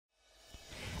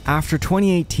After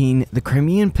 2018, the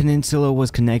Crimean Peninsula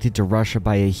was connected to Russia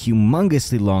by a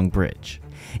humongously long bridge.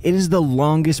 It is the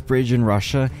longest bridge in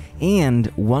Russia and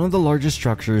one of the largest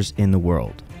structures in the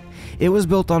world. It was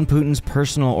built on Putin's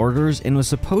personal orders and was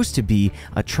supposed to be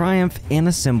a triumph and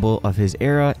a symbol of his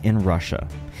era in Russia.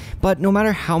 But no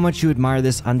matter how much you admire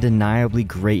this undeniably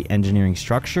great engineering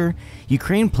structure,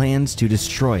 Ukraine plans to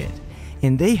destroy it,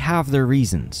 and they have their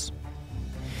reasons.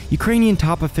 Ukrainian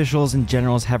top officials and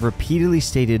generals have repeatedly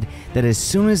stated that as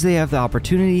soon as they have the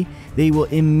opportunity, they will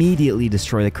immediately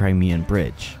destroy the Crimean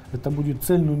Bridge. Это будет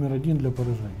цель номер один для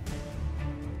поражения.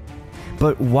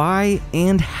 But why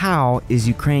and how is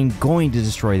Ukraine going to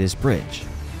destroy this bridge?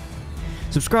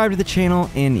 Subscribe to the channel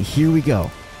and here we go.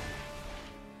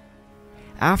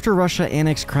 After Russia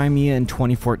annexed Crimea in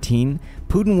 2014,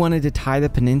 Putin wanted to tie the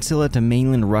peninsula to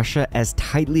mainland Russia as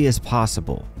tightly as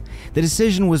possible. The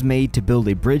decision was made to build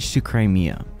a bridge to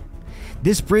Crimea.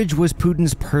 This bridge was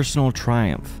Putin's personal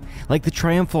triumph, like the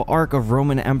triumphal arc of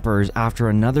Roman emperors after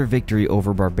another victory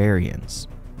over barbarians.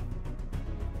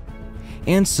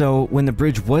 And so, when the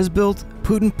bridge was built,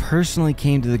 Putin personally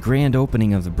came to the grand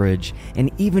opening of the bridge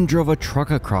and even drove a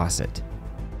truck across it.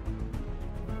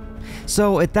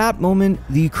 So at that moment,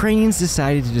 the Ukrainians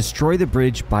decided to destroy the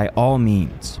bridge by all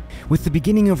means. With the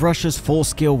beginning of Russia's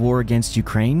full-scale war against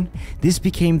Ukraine, this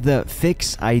became the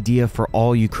fixed idea for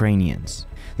all Ukrainians.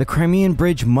 The Crimean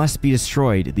Bridge must be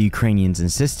destroyed, the Ukrainians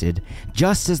insisted,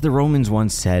 just as the Romans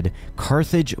once said,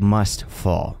 Carthage must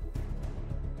fall.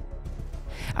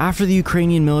 After the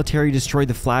Ukrainian military destroyed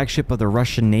the flagship of the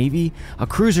Russian Navy, a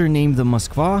cruiser named the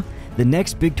Moskva, the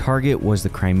next big target was the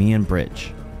Crimean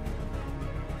Bridge.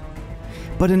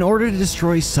 But in order to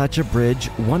destroy such a bridge,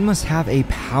 one must have a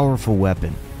powerful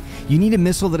weapon. You need a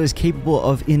missile that is capable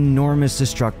of enormous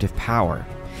destructive power.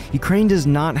 Ukraine does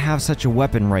not have such a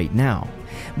weapon right now,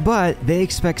 but they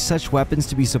expect such weapons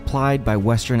to be supplied by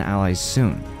Western allies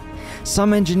soon.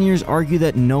 Some engineers argue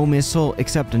that no missile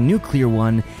except a nuclear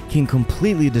one can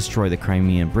completely destroy the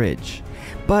Crimean Bridge,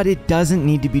 but it doesn't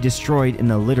need to be destroyed in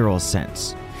the literal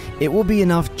sense. It will be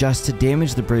enough just to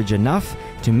damage the bridge enough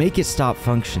to make it stop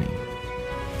functioning.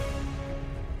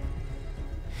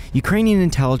 Ukrainian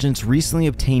intelligence recently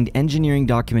obtained engineering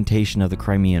documentation of the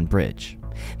Crimean Bridge.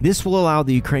 This will allow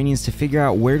the Ukrainians to figure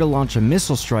out where to launch a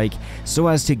missile strike so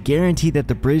as to guarantee that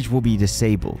the bridge will be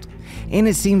disabled. And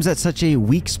it seems that such a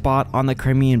weak spot on the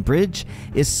Crimean Bridge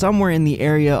is somewhere in the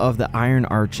area of the Iron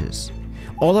Arches.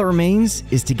 All that remains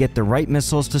is to get the right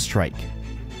missiles to strike.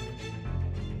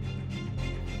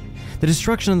 The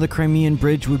destruction of the Crimean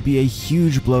Bridge would be a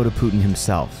huge blow to Putin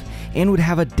himself, and would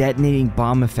have a detonating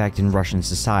bomb effect in Russian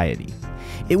society.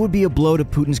 It would be a blow to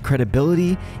Putin's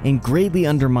credibility and greatly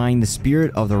undermine the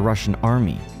spirit of the Russian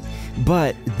army.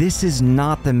 But this is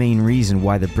not the main reason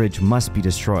why the bridge must be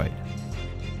destroyed.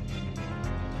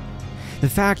 The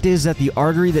fact is that the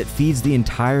artery that feeds the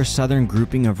entire southern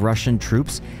grouping of Russian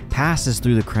troops passes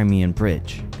through the Crimean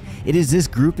Bridge. It is this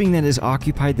grouping that has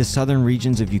occupied the southern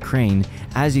regions of Ukraine,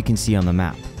 as you can see on the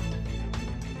map.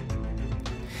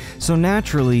 So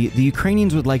naturally, the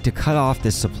Ukrainians would like to cut off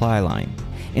this supply line,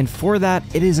 and for that,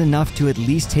 it is enough to at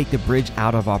least take the bridge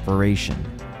out of operation.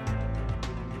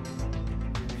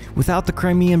 Without the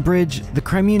Crimean Bridge, the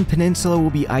Crimean Peninsula will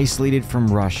be isolated from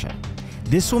Russia.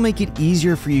 This will make it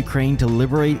easier for Ukraine to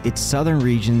liberate its southern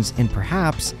regions and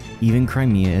perhaps even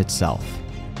Crimea itself.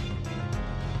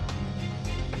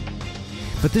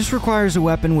 But this requires a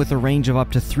weapon with a range of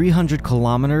up to 300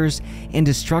 kilometers and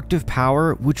destructive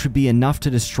power, which would be enough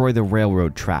to destroy the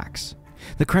railroad tracks.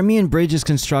 The Crimean Bridge is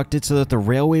constructed so that the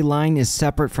railway line is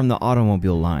separate from the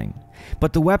automobile line,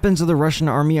 but the weapons of the Russian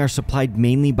army are supplied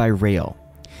mainly by rail.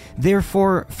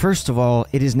 Therefore, first of all,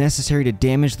 it is necessary to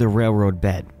damage the railroad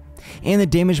bed, and the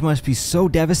damage must be so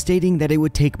devastating that it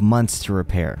would take months to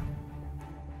repair.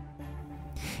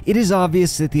 It is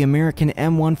obvious that the American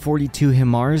M142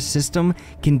 HIMARS system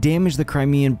can damage the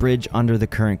Crimean Bridge under the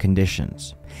current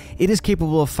conditions. It is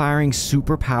capable of firing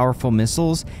super powerful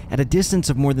missiles at a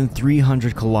distance of more than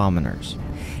 300 kilometers,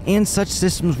 and such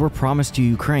systems were promised to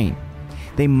Ukraine.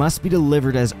 They must be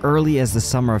delivered as early as the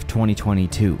summer of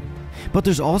 2022. But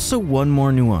there's also one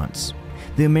more nuance.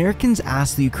 The Americans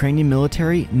asked the Ukrainian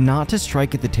military not to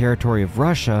strike at the territory of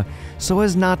Russia so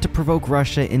as not to provoke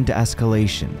Russia into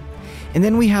escalation. And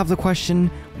then we have the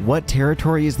question, what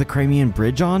territory is the Crimean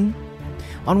Bridge on?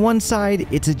 On one side,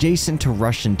 it's adjacent to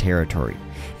Russian territory,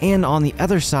 and on the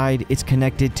other side, it's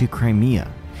connected to Crimea.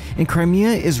 And Crimea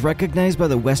is recognized by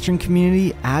the Western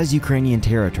community as Ukrainian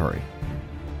territory.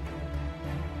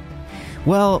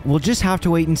 Well, we'll just have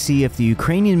to wait and see if the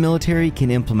Ukrainian military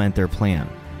can implement their plan.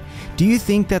 Do you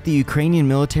think that the Ukrainian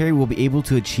military will be able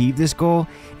to achieve this goal?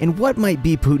 And what might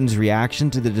be Putin's reaction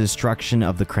to the destruction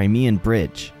of the Crimean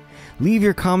Bridge? Leave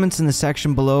your comments in the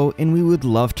section below and we would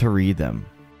love to read them.